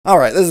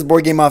Alright, this is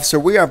Board Game Officer.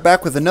 We are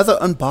back with another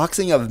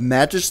unboxing of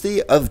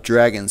Majesty of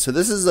Dragons. So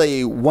this is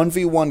a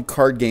 1v1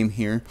 card game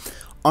here.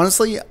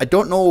 Honestly, I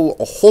don't know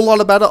a whole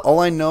lot about it. All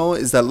I know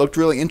is that it looked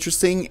really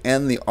interesting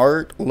and the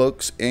art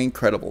looks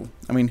incredible.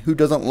 I mean, who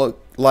doesn't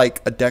look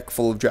like a deck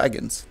full of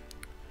dragons?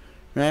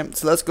 Right,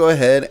 so let's go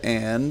ahead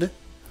and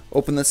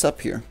open this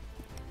up here.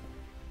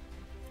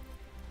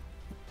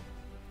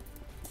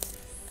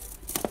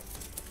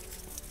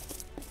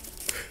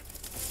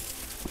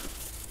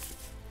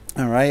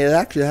 Alright, it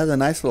actually has a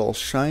nice little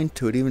shine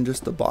to it, even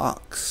just the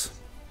box.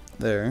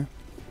 There.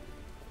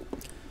 Go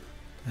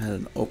ahead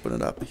and open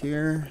it up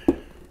here.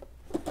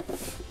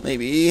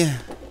 Maybe.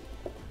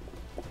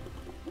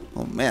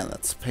 Oh man,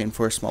 that's paying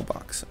for a small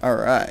box.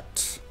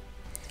 Alright.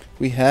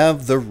 We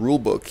have the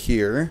rulebook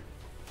here.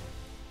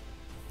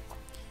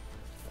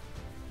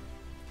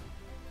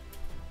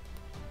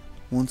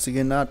 Once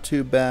again, not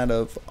too bad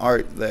of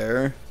art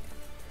there.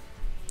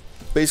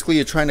 Basically,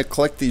 you're trying to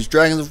collect these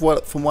dragons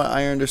from what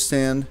I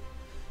understand.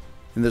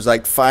 And there's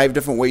like 5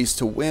 different ways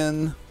to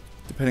win,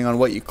 depending on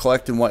what you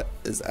collect and what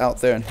is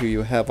out there and who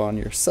you have on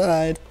your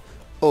side.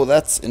 Oh,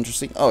 that's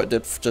interesting. Oh, it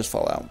did just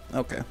fall out.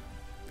 Okay.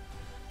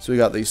 So we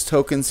got these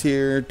tokens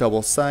here,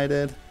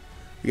 double-sided.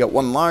 We got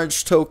one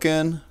large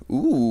token.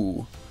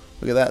 Ooh,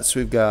 look at that. So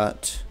we've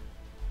got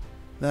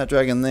that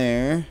dragon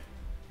there.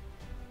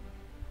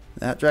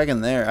 That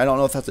dragon there. I don't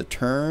know if that's a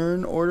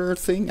turn order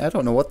thing. I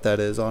don't know what that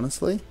is,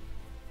 honestly.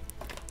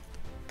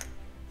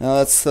 Now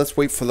let's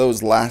wait for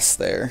those last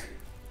there.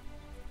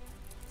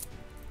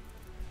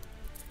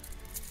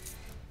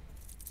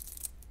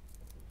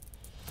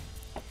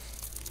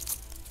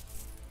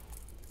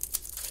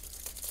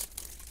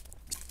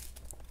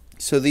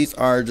 So these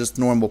are just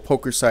normal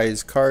poker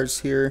size cards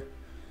here.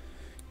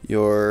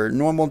 Your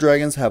normal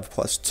dragons have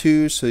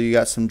 +2, so you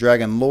got some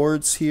dragon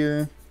lords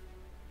here.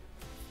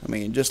 I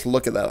mean, just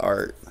look at that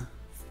art.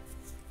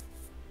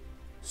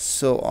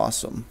 So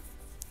awesome.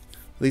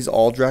 Are these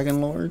all dragon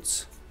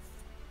lords?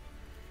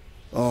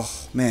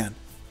 Oh man,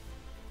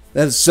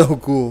 that is so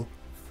cool.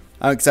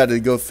 I'm excited to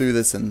go through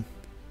this and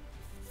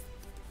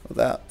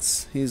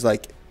he's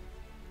like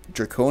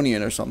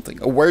draconian or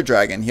something. A were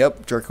dragon.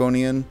 Yep,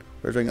 draconian.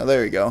 Were dragon. Oh,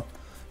 there you go.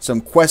 Some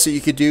quests that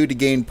you could do to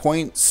gain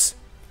points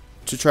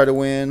to try to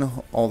win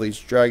all these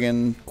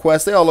dragon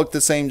quests. They all look the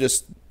same,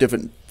 just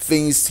different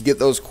things to get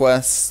those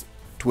quests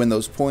to win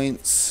those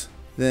points.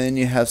 Then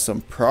you have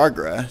some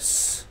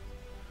progress.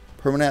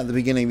 Permanent at the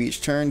beginning of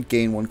each turn,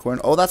 gain 1 coin.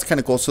 Oh, that's kind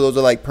of cool. So those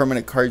are like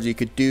permanent cards you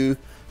could do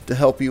to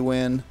help you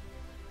win.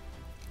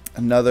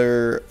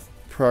 Another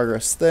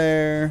progress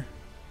there.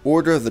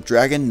 Order of the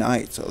Dragon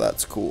Knights. Oh,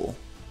 that's cool.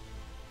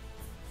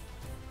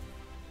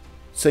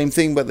 Same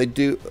thing, but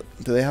do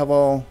they have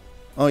all?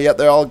 Oh, yeah,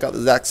 they all got the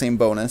exact same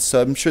bonus.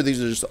 So I'm sure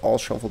these are just all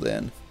shuffled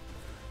in.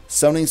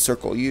 Summoning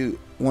Circle. You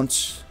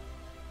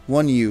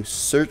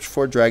search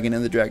for a dragon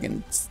in the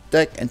dragon's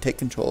deck and take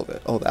control of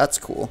it. Oh, that's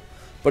cool.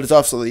 But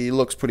it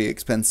looks pretty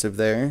expensive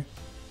there.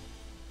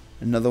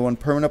 Another one,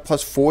 permanent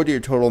 +4 to your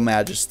total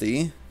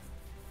Majesty.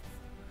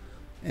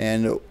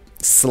 And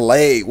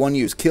slay, 1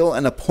 use, kill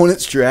an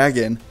opponent's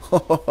dragon.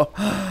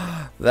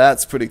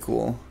 That's pretty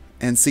cool.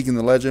 And seeking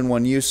the legend,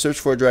 1 use, search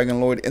for a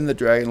dragon lord in the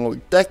dragon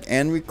lord deck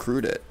and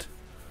recruit it.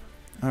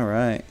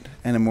 Alright.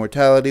 And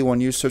immortality,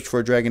 1 use, search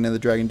for a dragon in the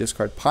dragon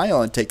discard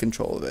pile and take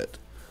control of it.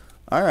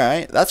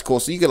 Alright, that's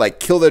cool. So you could like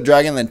kill the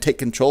dragon and then take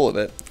control of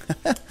it.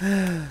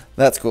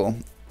 That's cool.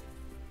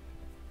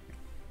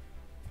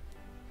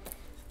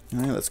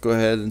 Alright, let's go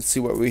ahead and see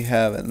what we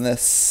have in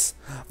this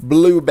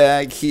blue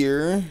bag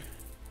here.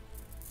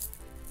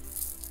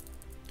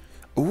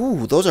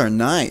 Ooh, those are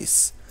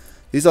nice.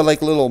 These are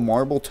like little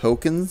marble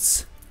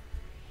tokens.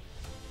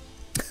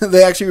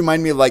 They actually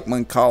remind me of like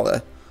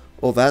Mancala.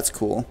 Oh, that's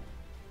cool.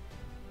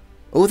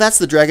 Oh, that's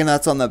the dragon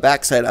that's on the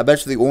backside. I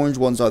bet you the orange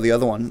ones are the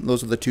other one.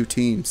 Those are the 2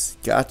 teams.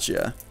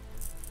 Gotcha.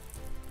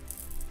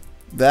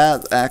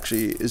 That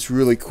actually is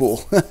really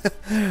cool.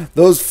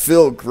 Those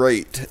feel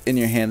great in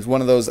your hands.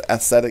 One of those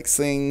aesthetics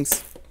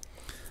things.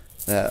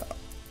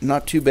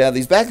 Not too bad.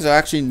 These bags are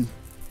actually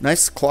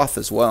nice cloth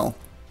as well.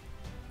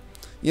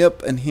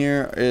 Yep, and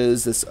here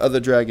is this other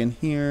dragon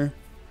here.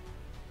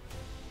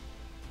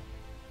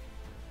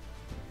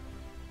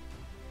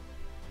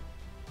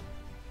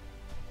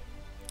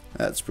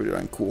 That's pretty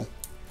darn cool.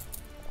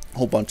 A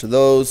whole bunch of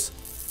those.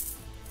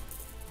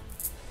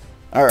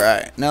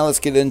 Alright, now let's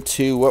get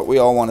into what we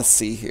all want to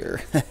see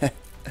here.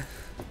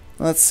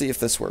 Let's see if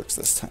this works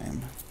this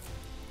time.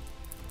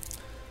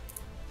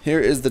 Here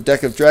is the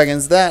deck of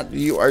dragons that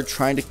you are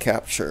trying to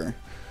capture.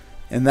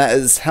 And that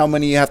is how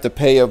many you have to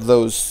pay of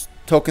those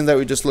tokens that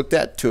we just looked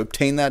at to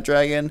obtain that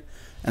dragon.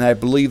 And I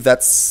believe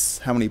that's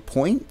how many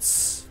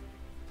points?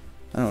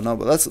 I don't know,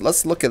 but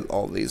let's look at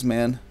all these,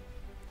 man.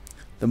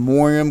 The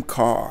Morium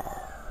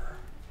Car.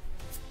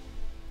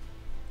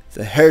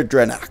 The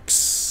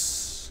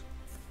Herdrenax.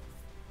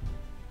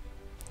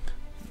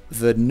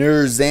 The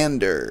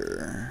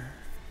Nerzander.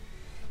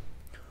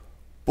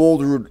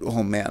 Bold.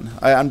 Oh man,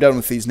 I'm done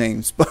with these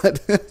names,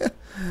 but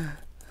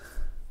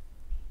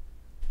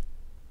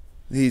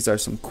These are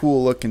some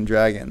cool looking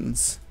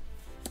dragons.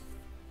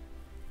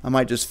 I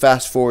might just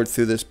fast forward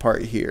through this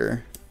part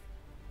here.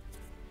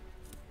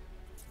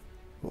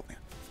 Oh, man.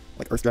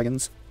 Like earth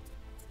dragons.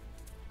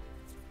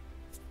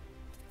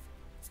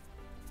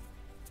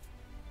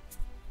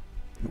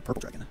 Ooh,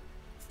 purple dragon.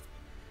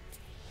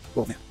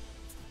 Oh man.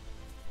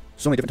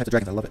 So many different types of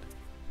dragons, I love it.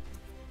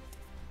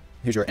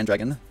 Here's your end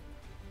dragon.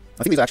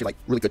 I think these are actually like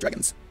really good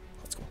dragons. Oh,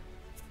 that's cool.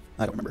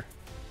 I don't remember.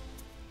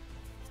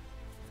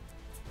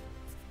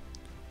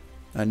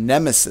 A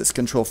Nemesis,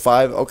 control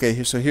 5.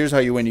 Okay, so here's how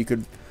you win. You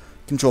could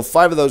control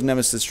 5 of those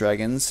Nemesis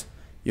dragons.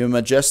 Your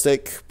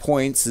Majestic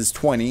points is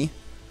 20.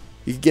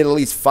 You could get at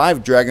least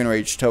 5 Dragon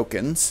Rage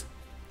tokens.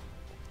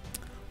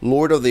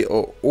 Lord of the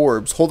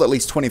Orbs. Hold at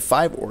least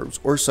 25 orbs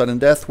or sudden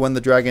death. When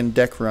the dragon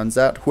deck runs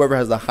out, whoever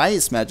has the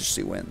highest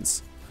Majesty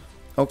wins.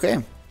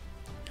 Okay.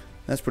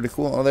 That's pretty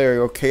cool. Oh, there you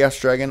go. Chaos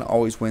Dragon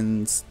always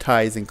wins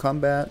ties in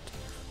combat.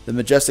 The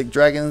Majestic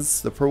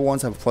Dragons, the purple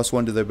ones, have a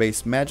 +1 to their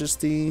base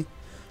Majesty.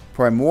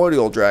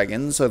 Primordial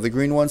Dragons are the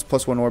green ones,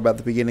 +1 orb at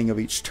the beginning of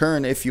each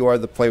turn if you are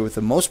the player with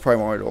the most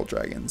Primordial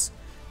Dragons.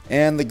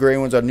 And the gray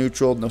ones are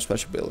neutral, no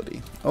special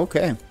ability.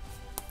 Okay.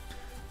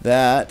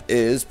 That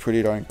is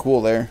pretty darn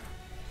cool there.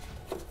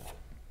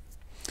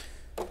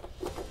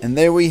 And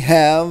there we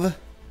have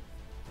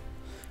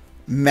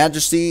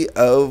Majesty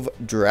of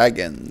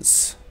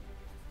Dragons.